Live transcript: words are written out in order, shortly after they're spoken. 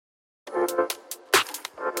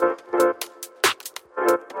Hey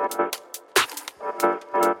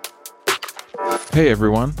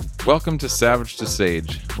everyone, welcome to Savage to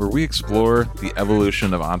Sage, where we explore the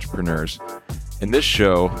evolution of entrepreneurs. In this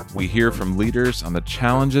show, we hear from leaders on the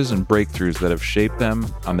challenges and breakthroughs that have shaped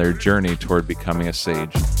them on their journey toward becoming a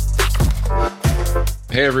sage.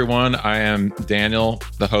 Hey everyone, I am Daniel,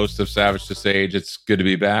 the host of Savage to Sage. It's good to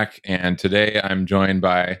be back, and today I'm joined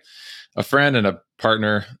by a friend and a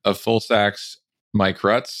partner of FullStacks, Mike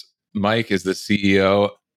Rutz. Mike is the CEO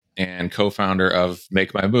and co-founder of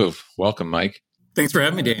Make My Move. Welcome, Mike. Thanks for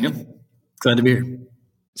having me, Daniel. Glad to be here.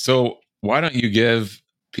 So why don't you give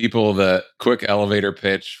people the quick elevator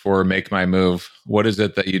pitch for Make My Move? What is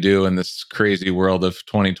it that you do in this crazy world of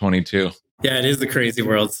 2022? Yeah, it is the crazy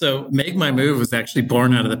world. So Make My Move was actually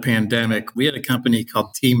born out of the pandemic. We had a company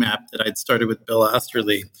called TMAP that I'd started with Bill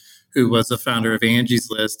Osterly, who was the founder of Angie's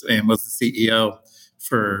List and was the CEO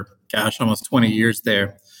for, almost 20 years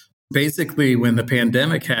there. Basically, when the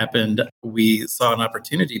pandemic happened, we saw an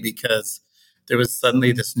opportunity because there was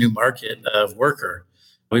suddenly this new market of worker.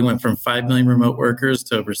 We went from 5 million remote workers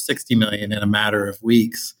to over 60 million in a matter of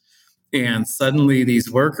weeks. And suddenly these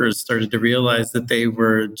workers started to realize that they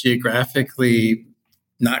were geographically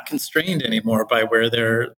not constrained anymore by where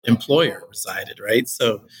their employer resided, right?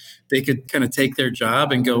 So they could kind of take their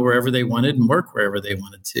job and go wherever they wanted and work wherever they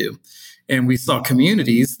wanted to. And we saw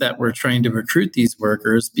communities that were trying to recruit these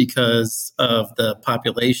workers because of the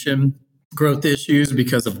population growth issues,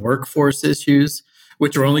 because of workforce issues,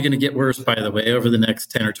 which are only going to get worse, by the way, over the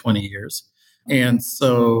next 10 or 20 years. And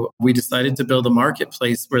so we decided to build a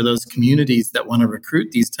marketplace where those communities that want to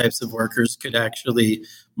recruit these types of workers could actually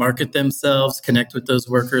market themselves, connect with those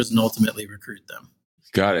workers, and ultimately recruit them.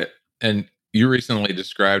 Got it. And you recently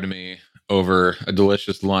described to me over a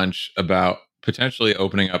delicious lunch about potentially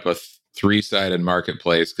opening up a three-sided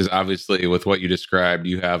marketplace, because obviously with what you described,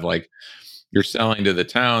 you have you're selling to the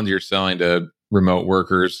towns, you're selling to remote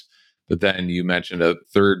workers, but then you mentioned a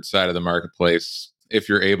third side of the marketplace. If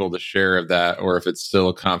you're able to share of that, or if it's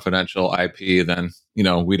still confidential IP, then,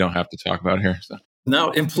 we don't have to talk about it here. So.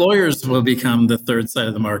 No, employers will become the third side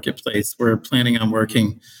of the marketplace. We're planning on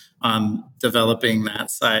working on developing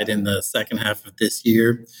that side in the second half of this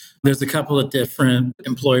year. There's a couple of different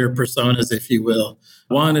employer personas, if you will.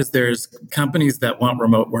 One is there's companies that want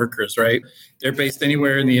remote workers, right? They're based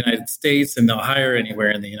anywhere in the United States and they'll hire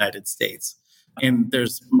anywhere in the United States. And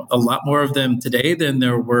there's a lot more of them today than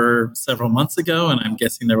there were several months ago. And I'm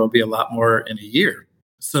guessing there will be a lot more in a year.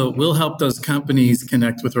 So we'll help those companies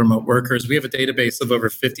connect with remote workers. We have a database of over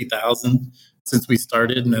 50,000 since we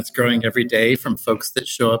started, and that's growing every day from folks that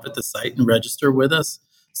show up at the site and register with us.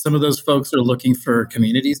 Some of those folks are looking for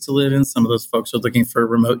communities to live in. Some of those folks are looking for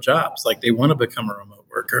remote jobs, like they want to become a remote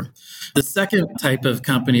worker. The second type of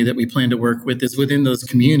company that we plan to work with is within those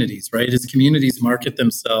communities, right? As communities market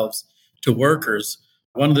themselves to workers.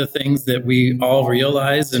 One of the things that we all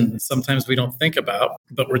realize, and sometimes we don't think about,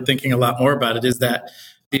 but we're thinking a lot more about it, is that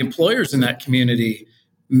the employers in that community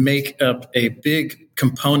make up a big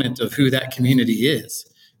component of who that community is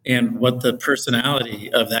and what the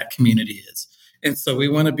personality of that community is. And so we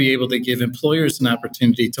want to be able to give employers an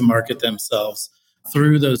opportunity to market themselves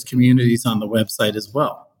through those communities on the website as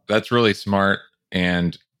well. That's really smart.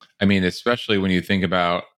 And especially when you think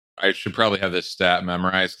about, I should probably have this stat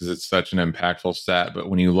memorized because it's such an impactful stat. But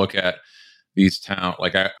when you look at these towns,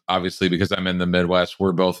 obviously, because I'm in the Midwest,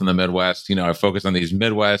 we're both in the Midwest, I focus on these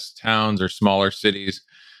Midwest towns or smaller cities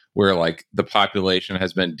where the population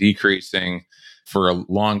has been decreasing for a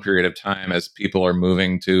long period of time as people are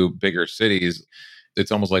moving to bigger cities.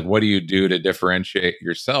 It's almost like, what do you do to differentiate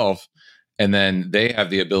yourself? And then they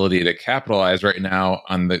have the ability to capitalize right now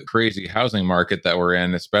on the crazy housing market that we're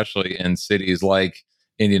in, especially in cities like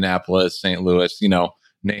Indianapolis, St. Louis,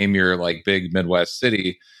 name your big Midwest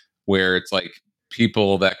city, where it's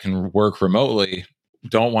people that can work remotely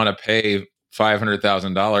don't want to pay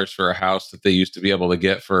 $500,000 for a house that they used to be able to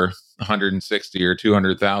get for 160 or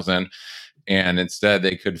 200,000. And instead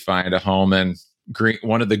they could find a home in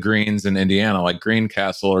one of the greens in Indiana, like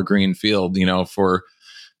Greencastle or Greenfield, for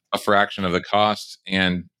a fraction of the cost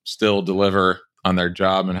and still deliver on their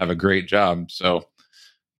job and have a great job. So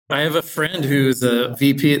I have a friend who's a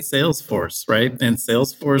VP at Salesforce, right? And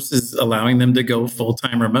Salesforce is allowing them to go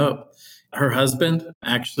full-time remote. Her husband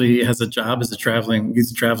actually has a job as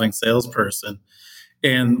he's a traveling salesperson.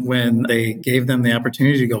 And when they gave them the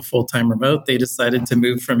opportunity to go full-time remote, they decided to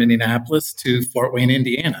move from Indianapolis to Fort Wayne,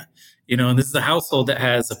 Indiana. And this is a household that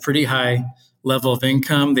has a pretty high level of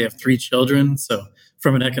income. They have 3 children. So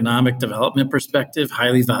from an economic development perspective,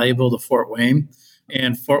 highly valuable to Fort Wayne.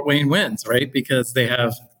 And Fort Wayne wins, right? Because they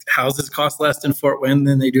have houses cost less in Fort Wayne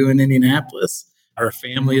than they do in Indianapolis. Her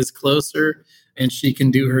family is closer, and she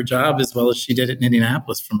can do her job as well as she did it in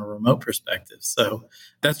Indianapolis from a remote perspective. So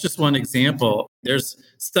that's just one example. There's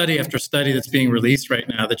study after study that's being released right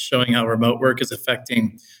now that's showing how remote work is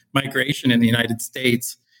affecting migration in the United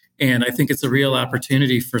States. And I think it's a real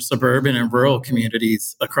opportunity for suburban and rural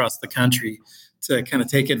communities across the country to kind of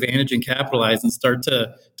take advantage and capitalize and start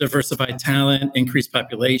to diversify talent, increase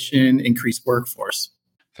population, increase workforce.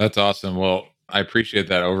 That's awesome. Well, I appreciate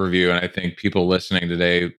that overview. And I think people listening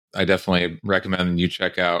today, I definitely recommend you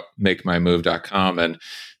check out makemymove.com and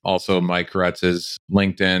also Mike Rutz's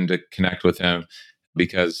LinkedIn to connect with him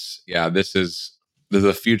because, yeah, this is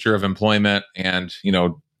the future of employment. And,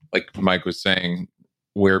 like Mike was saying,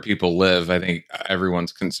 where people live, I think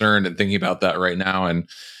everyone's concerned and thinking about that right now and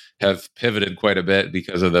have pivoted quite a bit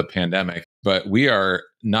because of the pandemic. But we are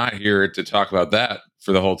not here to talk about that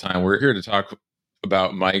for the whole time. We're here to talk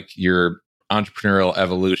about, Mike, your entrepreneurial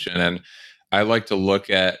evolution. And I like to look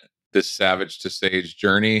at this Savage to Sage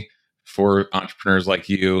journey for entrepreneurs like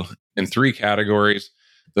you in three categories.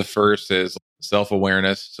 The first is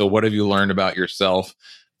self-awareness. So what have you learned about yourself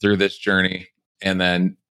through this journey? And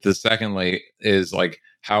then the secondly is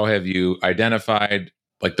how have you identified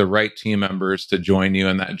the right team members to join you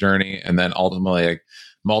in that journey? And then ultimately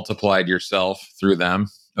multiplied yourself through them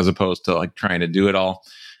as opposed to trying to do it all.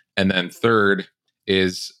 And then third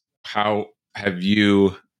is how have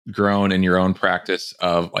you grown in your own practice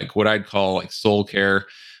of what I'd call soul care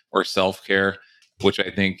or self-care, which I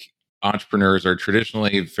think entrepreneurs are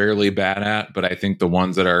traditionally fairly bad at, but I think the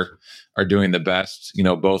ones that are doing the best,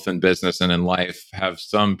 both in business and in life, have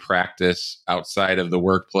some practice outside of the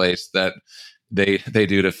workplace that they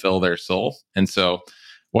do to fill their soul. And so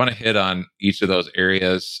want to hit on each of those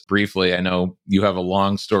areas briefly. I know you have a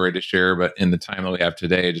long story to share, but in the time that we have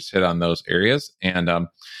today, just hit on those areas. And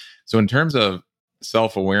so in terms of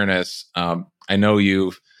self-awareness, I know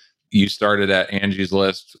you started at Angie's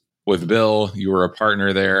List with Bill. You were a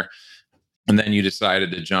partner there. And then you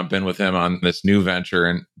decided to jump in with him on this new venture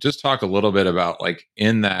and just talk a little bit about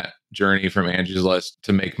in that journey from Angie's List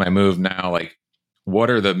to Make My Move now, what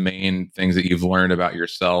are the main things that you've learned about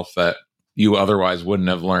yourself that you otherwise wouldn't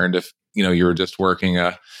have learned if, you were just working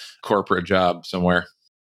a corporate job somewhere?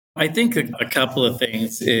 I think a couple of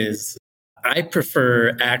things is I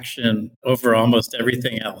prefer action over almost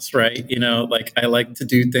everything else, right? I like to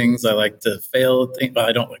do things. I like to fail. Well,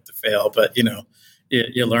 I don't like to fail, but,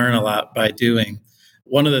 you learn a lot by doing.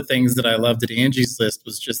 One of the things that I loved at Angie's List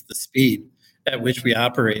was just the speed at which we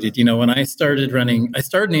operated. When I started in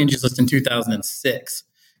Angie's List in 2006,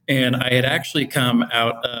 and I had actually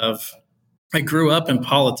I grew up in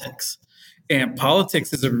politics. And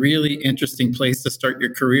politics is a really interesting place to start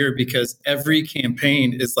your career because every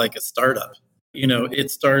campaign is like a startup.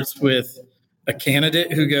 It starts with a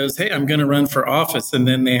candidate who goes, hey, I'm going to run for office. And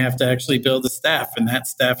then they have to actually build a staff. And that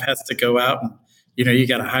staff has to go out and, you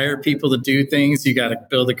got to hire people to do things. You got to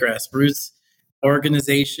build a grassroots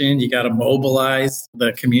organization. You got to mobilize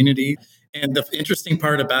the community. And the interesting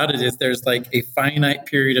part about it is there's a finite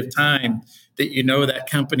period of time that that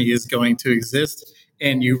company is going to exist.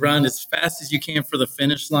 And you run as fast as you can for the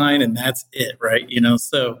finish line, and that's it, right?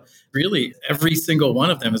 So really every single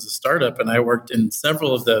one of them is a startup, and I worked in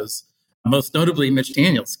several of those, most notably Mitch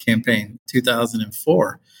Daniels' campaign,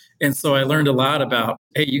 2004. And so I learned a lot about,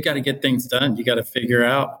 hey, you got to get things done. You got to figure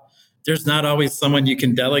out there's not always someone you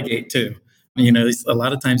can delegate to. A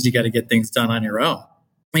lot of times you got to get things done on your own.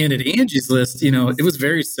 And at Angie's List, it was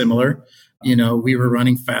very similar. We were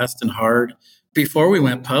running fast and hard. Before we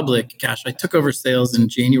went public, I took over sales in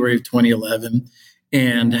January of 2011,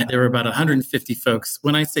 and there were about 150 folks.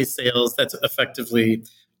 When I say sales, that's effectively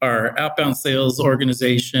our outbound sales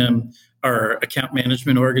organization, our account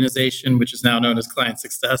management organization, which is now known as Client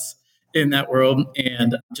Success in that world,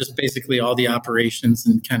 and just basically all the operations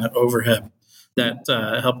and kind of overhead that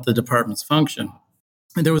helped the departments function.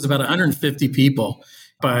 And there was about 150 people.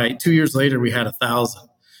 By 2 years later, we had 1,000.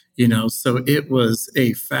 So it was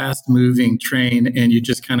a fast moving train, and you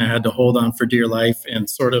just kind of had to hold on for dear life, and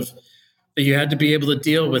you had to be able to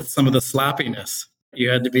deal with some of the sloppiness.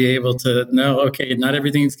 You had to be able to know, okay, not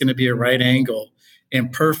everything's going to be a right angle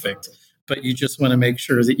and perfect, but you just want to make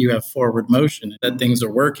sure that you have forward motion, that things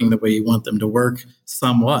are working the way you want them to work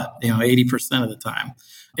somewhat, 80% of the time.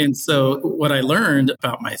 And so what I learned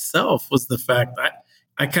about myself was the fact that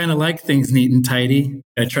I kind of like things neat and tidy.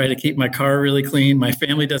 I try to keep my car really clean. My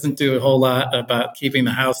family doesn't do a whole lot about keeping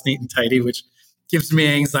the house neat and tidy, which gives me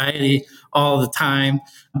anxiety all the time.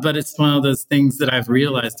 But it's one of those things that I've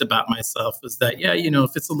realized about myself is that,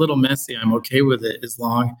 if it's a little messy, I'm okay with it as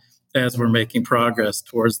long as we're making progress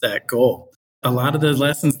towards that goal. A lot of the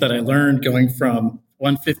lessons that I learned going from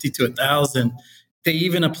 150 to 1,000, they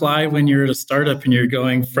even apply when you're at a startup and you're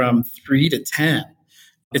going from 3 to 10.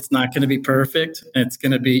 It's not going to be perfect. You're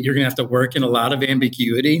going to have to work in a lot of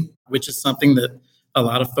ambiguity, which is something that a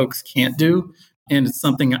lot of folks can't do. And it's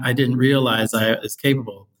something I didn't realize I was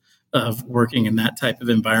capable of working in that type of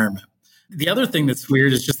environment. The other thing that's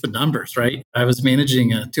weird is just the numbers, right? I was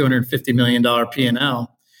managing a $250 million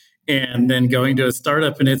P&L and then going to a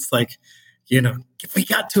startup and it's like, if we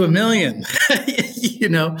got to 1 million,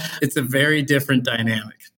 it's a very different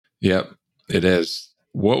dynamic. Yep, it is.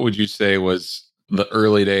 What would you say was the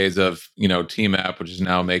early days of, Team App, which is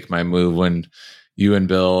now Make My Move, when you and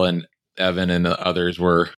Bill and Evan and the others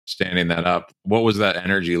were standing that up? What was that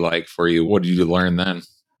energy like for you? What did you learn then?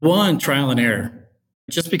 One, trial and error.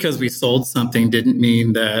 Just because we sold something didn't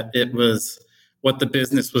mean that it was what the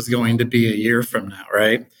business was going to be a year from now,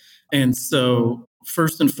 right? And so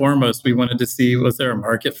first and foremost, we wanted to see, was there a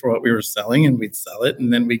market for what we were selling? And we'd sell it.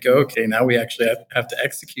 And then we go, okay, now we actually have to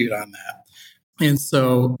execute on that. And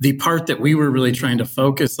so the part that we were really trying to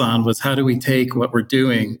focus on was how do we take what we're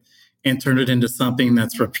doing and turn it into something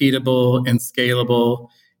that's repeatable and scalable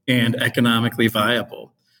and economically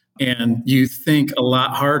viable. And you think a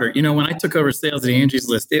lot harder. When I took over sales at Angie's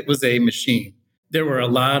List, it was a machine. There were a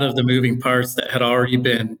lot of the moving parts that had already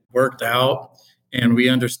been worked out, and we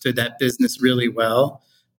understood that business really well.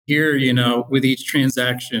 Here, with each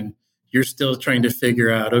transaction, you're still trying to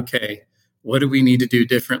figure out, okay, what do we need to do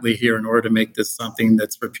differently here in order to make this something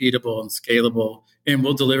that's repeatable and scalable and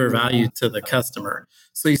will deliver value to the customer?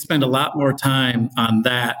 So you spend a lot more time on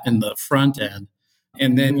that in the front end.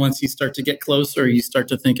 And then once you start to get closer, you start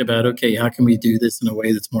to think about, okay, how can we do this in a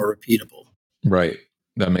way that's more repeatable? Right.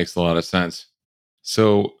 That makes a lot of sense.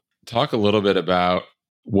 So talk a little bit about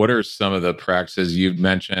what are some of the practices you've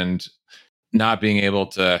mentioned, not being able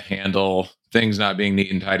to handle things not being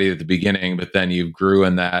neat and tidy at the beginning, but then you grew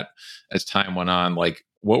in that as time went on. Like,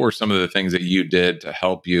 what were some of the things that you did to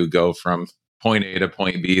help you go from point A to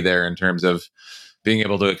point B there in terms of being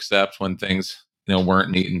able to accept when things,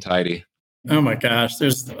 weren't neat and tidy? Oh my gosh,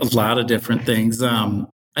 there's a lot of different things.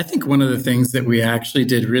 I think one of the things that we actually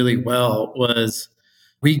did really well was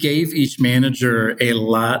we gave each manager a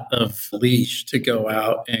lot of leash to go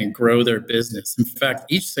out and grow their business. In fact,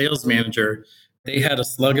 each sales manager, they had a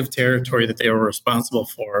slug of territory that they were responsible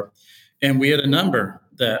for. And we had a number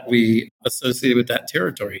that we associated with that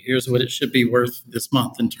territory. Here's what it should be worth this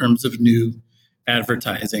month in terms of new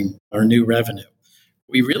advertising or new revenue.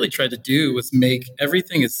 What we really tried to do was make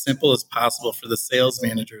everything as simple as possible for the sales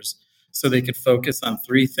managers so they could focus on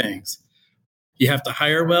 3 things. You have to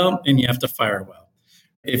hire well and you have to fire well.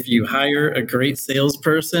 If you hire a great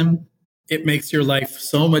salesperson, it makes your life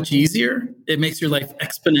so much easier. It makes your life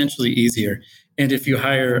exponentially easier. And if you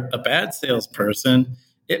hire a bad salesperson,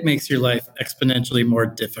 it makes your life exponentially more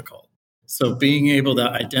difficult. So being able to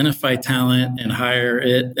identify talent and hire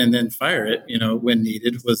it and then fire it, when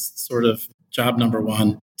needed was sort of job number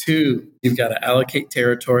 1. 2, you've got to allocate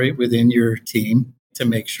territory within your team to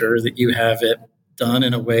make sure that you have it done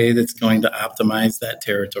in a way that's going to optimize that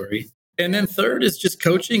territory. And then 3rd is just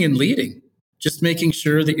coaching and leading, just making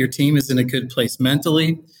sure that your team is in a good place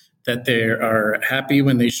mentally, that they are happy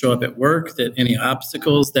when they show up at work, that any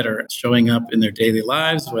obstacles that are showing up in their daily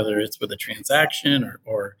lives, whether it's with a transaction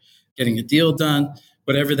or getting a deal done,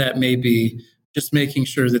 whatever that may be, just making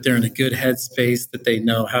sure that they're in a good headspace, that they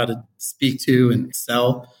know how to speak to and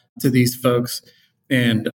sell to these folks,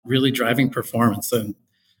 and really driving performance. And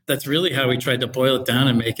that's really how we tried to boil it down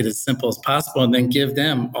and make it as simple as possible, and then give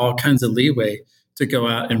them all kinds of leeway to go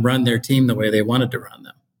out and run their team the way they wanted to run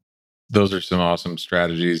them. Those are some awesome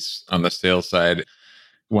strategies on the sales side.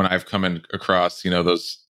 When I've come across,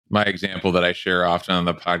 my example that I share often on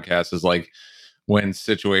the podcast is like when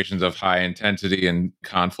situations of high intensity and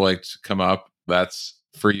conflict come up, that's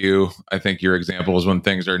for you. I think your example is when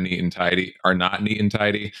things are not neat and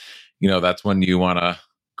tidy. That's when you want to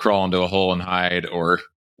crawl into a hole and hide or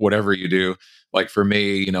whatever you do. Like for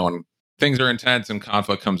me, when things are intense and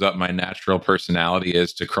conflict comes up, my natural personality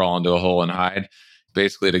is to crawl into a hole and hide,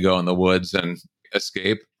 basically to go in the woods and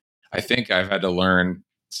escape. I think I've had to learn,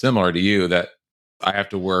 similar to you, that I have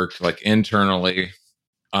to work like internally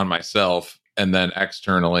on myself and then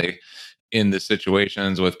externally in the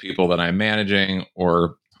situations with people that I'm managing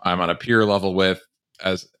or I'm on a peer level with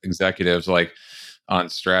as executives, like on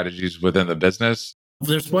strategies within the business.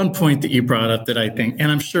 There's one point that you brought up that I think, and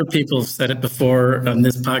I'm sure people have said it before on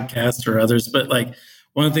this podcast or others, but like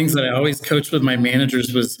one of the things that I always coached with my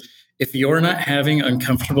managers was if you're not having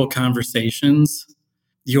uncomfortable conversations,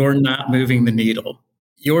 you're not moving the needle.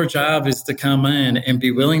 Your job is to come in and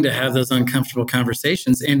be willing to have those uncomfortable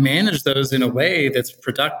conversations and manage those in a way that's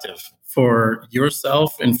productive for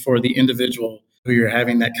yourself and for the individual who you're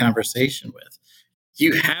having that conversation with.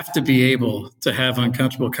 You have to be able to have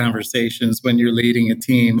uncomfortable conversations when you're leading a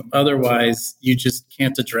team. Otherwise, you just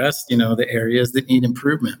can't address, the areas that need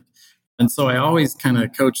improvement. And so I always kind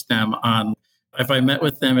of coach them on, if I met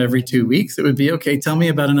with them every 2 weeks, it would be, okay, tell me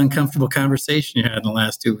about an uncomfortable conversation you had in the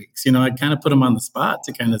last 2 weeks. I'd kind of put them on the spot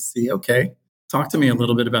to kind of see, okay, talk to me a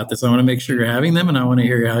little bit about this. I want to make sure you're having them and I want to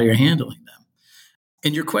hear how you're handling them.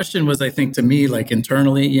 And your question was, I think, to me, like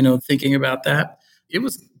internally, thinking about that, it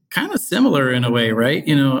was kind of similar in a way, right?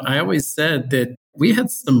 I always said that we had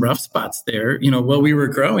some rough spots there. While we were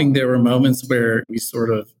growing, there were moments where we sort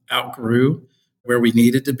of outgrew where we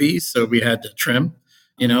needed to be. So we had to trim.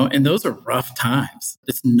 And those are rough times.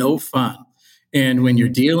 It's no fun. And when you're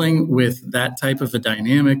dealing with that type of a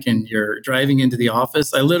dynamic and you're driving into the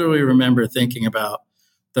office, I literally remember thinking about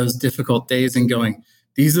those difficult days and going,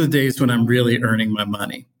 these are the days when I'm really earning my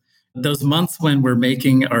money. Those months when we're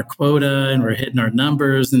making our quota and we're hitting our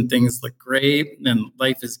numbers and things look great and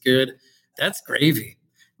life is good, that's gravy.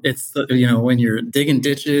 It's, when you're digging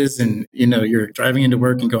ditches and, you're driving into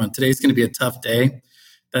work and going, today's going to be a tough day.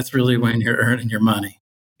 That's really when you're earning your money.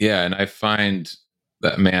 Yeah. And I find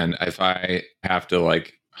that, man, if I have to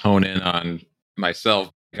hone in on myself,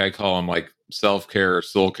 I call them self-care or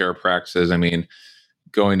soul care practices. I mean,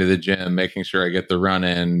 going to the gym, making sure I get the run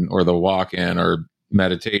in or the walk in or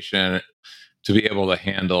meditation to be able to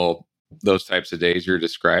handle those types of days you're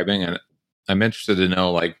describing. And I'm interested to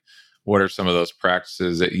know, what are some of those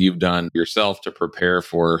practices that you've done yourself to prepare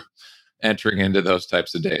for entering into those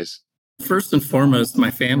types of days? First and foremost, my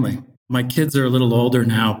family. My kids are a little older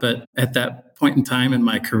now, but at that point in time in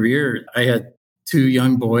my career, I had 2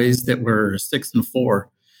 young boys that were 6 and 4.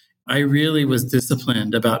 I really was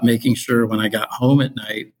disciplined about making sure when I got home at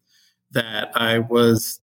night that I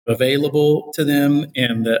was available to them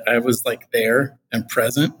and that I was there and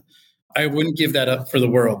present. I wouldn't give that up for the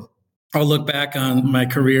world. I'll look back on my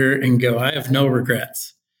career and go, I have no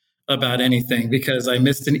regrets about anything because I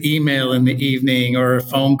missed an email in the evening or a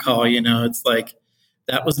phone call. It's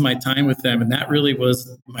that was my time with them. And that really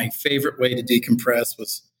was my favorite way to decompress,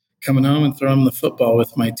 was coming home and throwing the football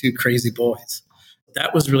with my 2 crazy boys.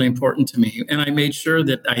 That was really important to me. And I made sure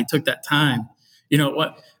that I took that time.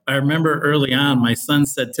 I remember early on, my son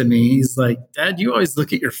said to me, he's like, Dad, you always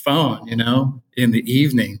look at your phone, in the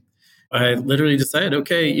evening. I literally decided,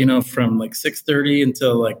 okay, from 6:30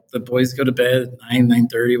 until the boys go to bed,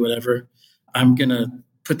 9:30, whatever, I'm going to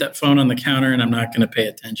put that phone on the counter and I'm not going to pay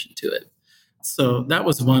attention to it. So that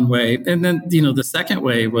was one way. And then, the second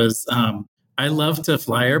way was I love to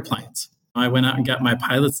fly airplanes. I went out and got my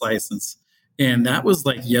pilot's license, and that was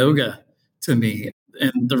like yoga to me.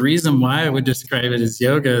 And the reason why I would describe it as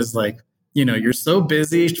yoga is you're so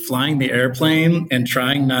busy flying the airplane and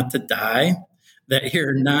trying not to die that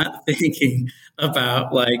you're not thinking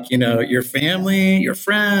about your family, your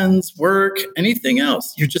friends, work, anything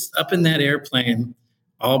else. You're just up in that airplane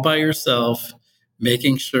all by yourself,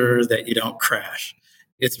 making sure that you don't crash.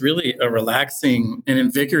 It's really a relaxing and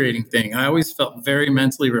invigorating thing. I always felt very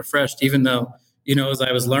mentally refreshed, even though, as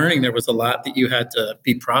I was learning, there was a lot that you had to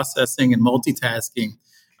be processing and multitasking.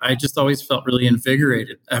 I just always felt really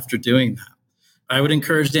invigorated after doing that. I would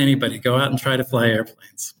encourage anybody, go out and try to fly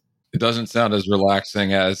airplanes. It doesn't sound as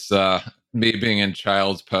relaxing as me being in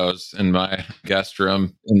child's pose in my guest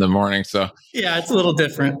room in the morning. So yeah, it's a little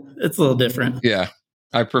different. Yeah.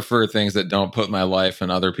 I prefer things that don't put my life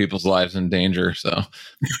and other people's lives in danger. So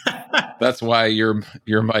that's why you're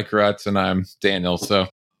Mike Rutz and I'm Daniel. So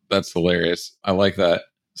that's hilarious. I like that.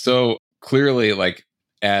 So clearly,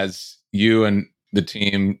 as you and the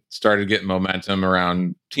team started getting momentum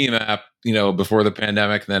around Team App, before the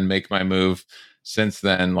pandemic, and then Make My Move since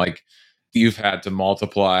then, you've had to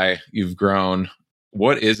multiply, you've grown.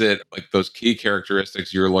 What is it, those key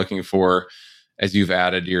characteristics you're looking for as you've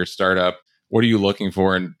added to your startup? What are you looking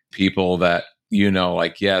for in people that,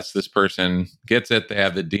 yes, this person gets it, they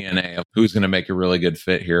have the DNA of who's going to make a really good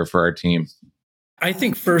fit here for our team? I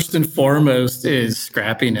think first and foremost is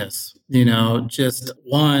scrappiness. Just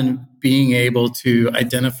one, being able to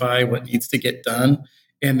identify what needs to get done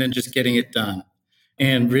and then just getting it done.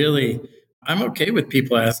 And really, I'm okay with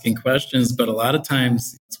people asking questions, but a lot of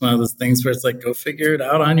times it's one of those things where it's go figure it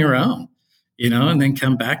out on your own, and then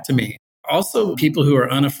come back to me. Also, people who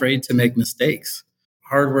are unafraid to make mistakes,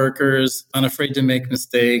 hard workers, unafraid to make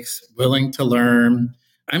mistakes, willing to learn.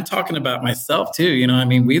 I'm talking about myself too.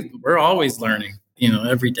 We're always learning,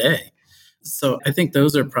 every day. So I think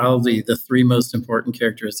those are probably the three most important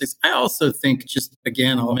characteristics. I also think, just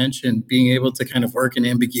again, I'll mention being able to kind of work in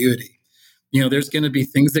ambiguity. There's going to be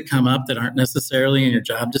things that come up that aren't necessarily in your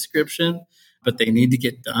job description, but they need to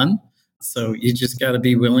get done. So you just got to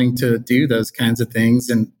be willing to do those kinds of things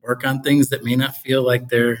and work on things that may not feel like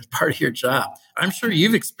they're part of your job. I'm sure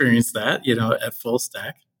you've experienced that, at Full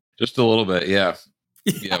Stack. Just a little bit. Yeah.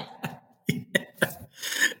 Yeah.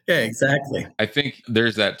 Yeah, exactly. I think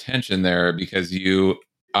there's that tension there because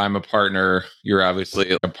I'm a partner, you're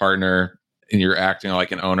obviously a partner, and you're acting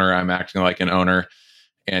like an owner, I'm acting like an owner.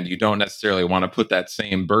 And you don't necessarily want to put that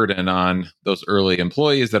same burden on those early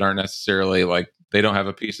employees that aren't necessarily like, they don't have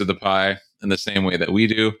a piece of the pie in the same way that we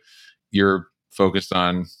do. You're focused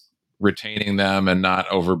on retaining them and not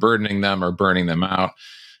overburdening them or burning them out.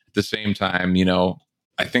 At the same time,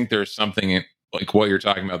 I think there's something like what you're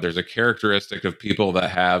talking about. There's a characteristic of people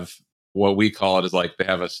that have what we call it is like they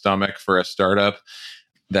have a stomach for a startup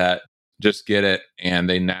that just get it. And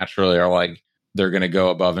they naturally are like, they're going to go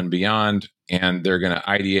above and beyond and they're going to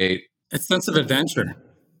ideate. A sense of adventure.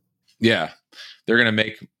 Yeah. They're going to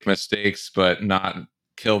make mistakes, but not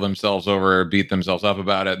kill themselves over or beat themselves up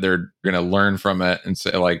about it. They're going to learn from it and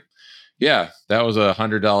say like, yeah, that was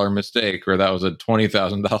 $100 mistake or that was a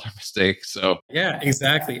 $20,000 mistake. So yeah,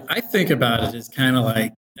 exactly. I think about it as kind of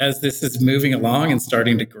like, as this is moving along and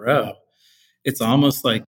starting to grow, it's almost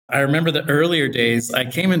like, I remember the earlier days, I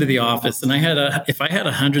came into the office and if I had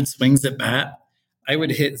 100 swings at bat, I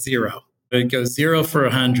would hit 0. It would go 0 for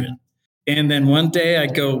 100. And then one day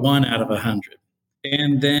I'd go 1 out of 100.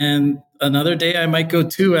 And then another day I might go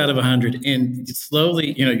 2 out of 100. And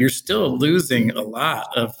slowly, you're still losing a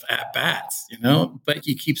lot of at bats, but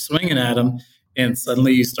you keep swinging at them. And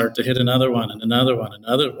suddenly you start to hit another one and another one,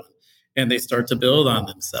 another one. And they start to build on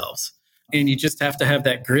themselves. And you just have to have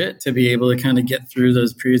that grit to be able to kind of get through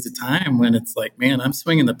those periods of time when it's like, man, I'm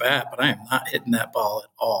swinging the bat, but I am not hitting that ball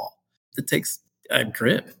at all. It takes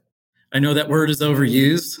grit. I know that word is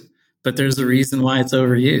overused, but there's a reason why it's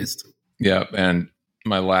overused. Yeah. And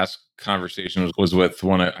my last conversation was with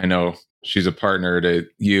one, I know she's a partner to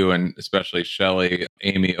you and especially Shelly,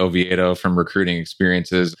 Amy Oviedo from Recruiting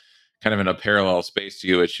Experiences, kind of in a parallel space to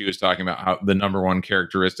you. As she was talking about how the number one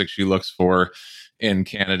characteristic she looks for in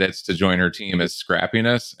candidates to join her team is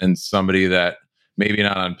scrappiness, and somebody that maybe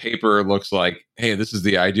not on paper looks like, hey, this is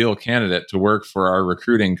the ideal candidate to work for our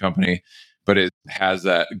recruiting company, but it has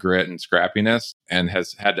that grit and scrappiness and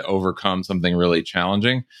has had to overcome something really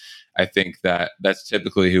challenging. I think that that's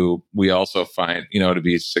typically who we also find, to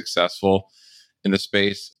be successful in the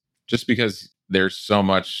space, just because there's so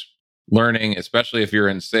much learning, especially if you're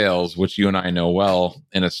in sales, which you and I know well.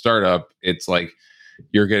 In a startup, it's like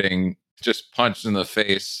you're getting just punched in the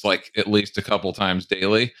face like at least a couple times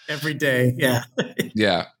daily. Every day. Yeah.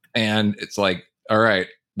 Yeah. And it's like, all right,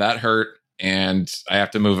 that hurt and I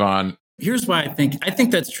have to move on. Here's why I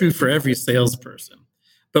think that's true for every salesperson.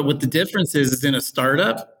 But what the difference is in a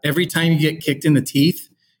startup, every time you get kicked in the teeth,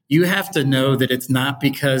 you have to know that it's not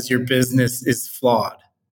because your business is flawed.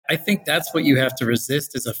 I think that's what you have to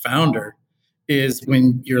resist as a founder, is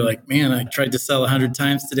when you're like, man, I tried to sell 100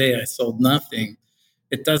 times today, I sold nothing.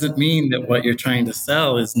 It doesn't mean that what you're trying to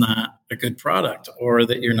sell is not a good product or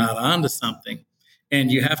that you're not onto something.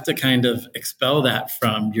 And you have to kind of expel that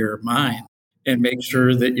from your mind and make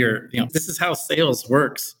sure that this is how sales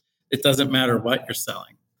works. It doesn't matter what you're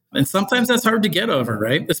selling. And sometimes that's hard to get over,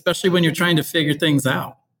 right? Especially when you're trying to figure things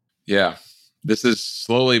out. Yeah. This is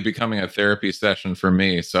slowly becoming a therapy session for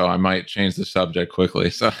me, so I might change the subject quickly.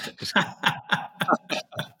 So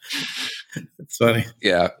it's funny.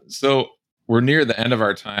 Yeah. So we're near the end of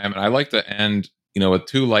our time, and I like to end, with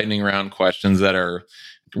 2 lightning round questions that are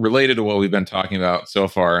related to what we've been talking about so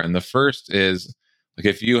far. And the first is, like,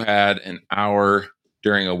 if you had an hour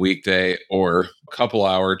during a weekday or a couple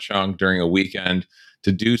hour chunk during a weekend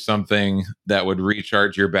to do something that would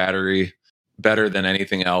recharge your battery better than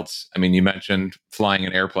anything else. I mean, you mentioned flying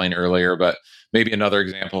an airplane earlier, but maybe another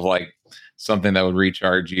example of like something that would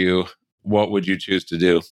recharge you. What would you choose to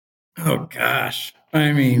do? Oh, gosh.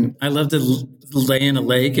 I mean, I love to lay in a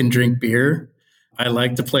lake and drink beer. I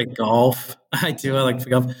like to play golf. I do. I like to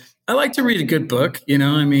golf. I like to read a good book.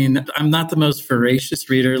 I mean, I'm not the most voracious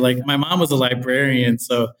reader. Like, my mom was a librarian,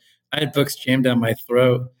 so I had books jammed down my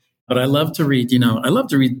throat. But I love to read, I love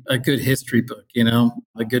to read a good history book,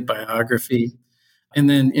 a good biography. And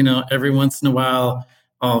then, every once in a while,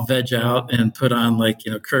 I'll veg out and put on like,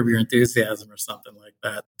 Curb Your Enthusiasm or something like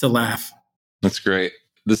that to laugh. That's great.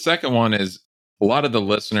 The second one is, a lot of the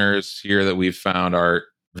listeners here that we've found are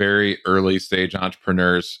very early stage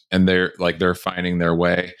entrepreneurs, and they're finding their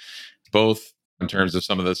way, both in terms of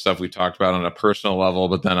some of the stuff we talked about on a personal level,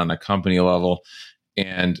 but then on a company level.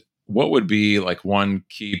 And what would be like one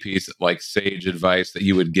key piece, like sage advice that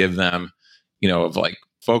you would give them, of like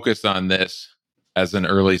focus on this as an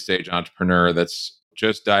early stage entrepreneur that's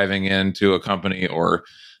just diving into a company, or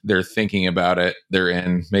they're thinking about it, they're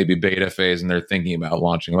in maybe beta phase and they're thinking about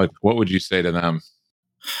launching? Like, what would you say to them?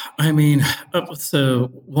 I mean, so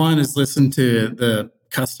one is listen to the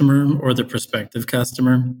customer or the prospective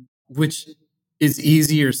customer, which is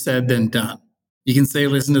easier said than done. You can say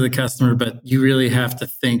listen to the customer, but you really have to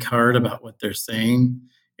think hard about what they're saying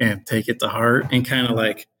and take it to heart and kind of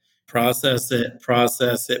like process it.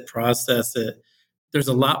 There's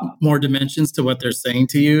a lot more dimensions to what they're saying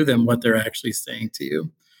to you than what they're actually saying to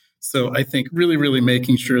you. So I think really, really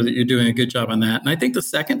making sure that you're doing a good job on that. And I think the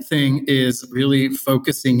second thing is really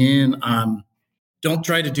focusing in on, don't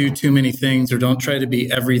try to do too many things or don't try to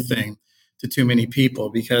be everything to too many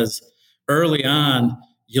people, because early on,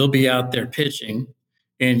 you'll be out there pitching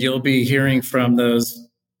and you'll be hearing from those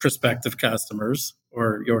prospective customers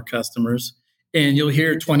or your customers, and you'll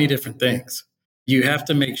hear 20 different things. You have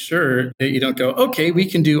to make sure that you don't go, okay, we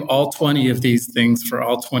can do all 20 of these things for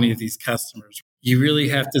all 20 of these customers. You really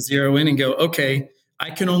have to zero in and go, okay, I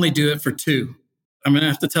can only do it for 2. I'm going to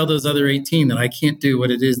have to tell those other 18 that I can't do what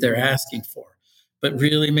it is they're asking for. But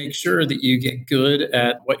really make sure that you get good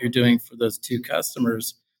at what you're doing for those 2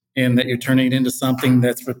 customers and that you're turning it into something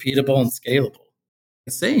that's repeatable and scalable.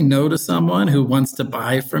 Saying no to someone who wants to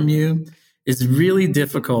buy from you is really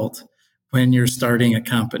difficult when you're starting a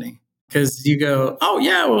company, because you go, oh,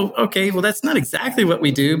 yeah, well, okay, well, that's not exactly what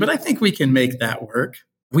we do, but I think we can make that work.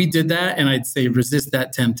 We did that, and I'd say resist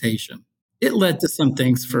that temptation. It led to some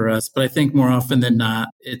things for us, but I think more often than not,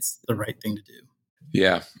 it's the right thing to do.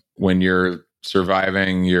 Yeah. When you're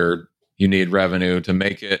surviving, you need revenue to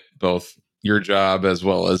make it both your job as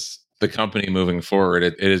well as the company moving forward.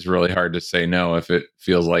 It is really hard to say no if it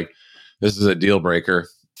feels like this is a deal breaker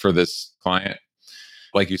for this client.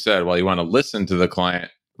 Like you said, while you want to listen to the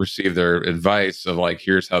client, receive their advice of like,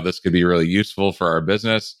 here's how this could be really useful for our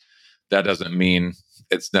business, that doesn't mean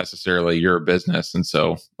it's necessarily your business. And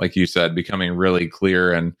so, like you said, becoming really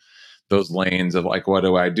clear in those lanes of like, what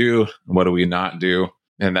do I do? What do we not do?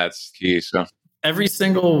 And that's key. So every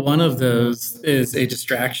single one of those is a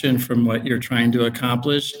distraction from what you're trying to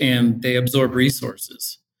accomplish, and they absorb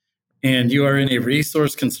resources. And you are in a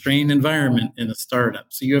resource constrained environment in a startup.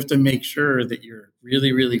 So you have to make sure that you're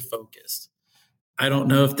really, really focused. I don't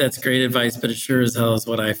know if that's great advice, but it sure as hell is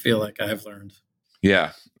what I feel like I've learned.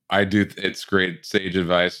 Yeah, I do. It's great sage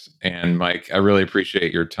advice. And Mike, I really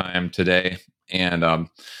appreciate your time today and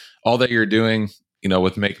all that you're doing,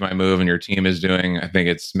 with Make My Move and your team is doing. I think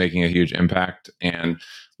it's making a huge impact, and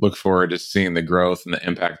look forward to seeing the growth and the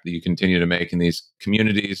impact that you continue to make in these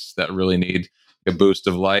communities that really need a boost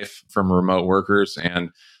of life from remote workers, and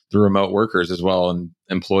the remote workers as well, and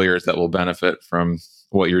employers that will benefit from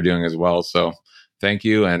what you're doing as well. So thank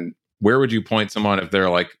you. And where would you point someone if they're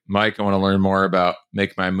like, Mike, I want to learn more about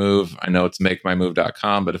Make My Move? I know it's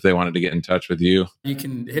makemymove.com, but if they wanted to get in touch with you, you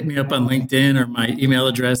can hit me up on LinkedIn, or my email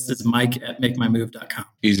address is mike@makemymove.com.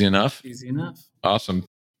 Easy enough? Easy enough. Awesome.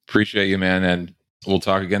 Appreciate you, man. And we'll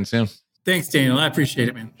talk again soon. Thanks, Daniel. I appreciate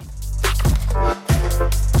it, man.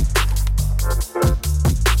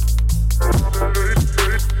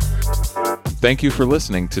 Thank you for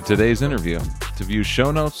listening to today's interview. To view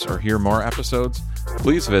show notes or hear more episodes,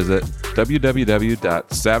 please visit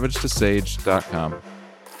www.savagetosage.com.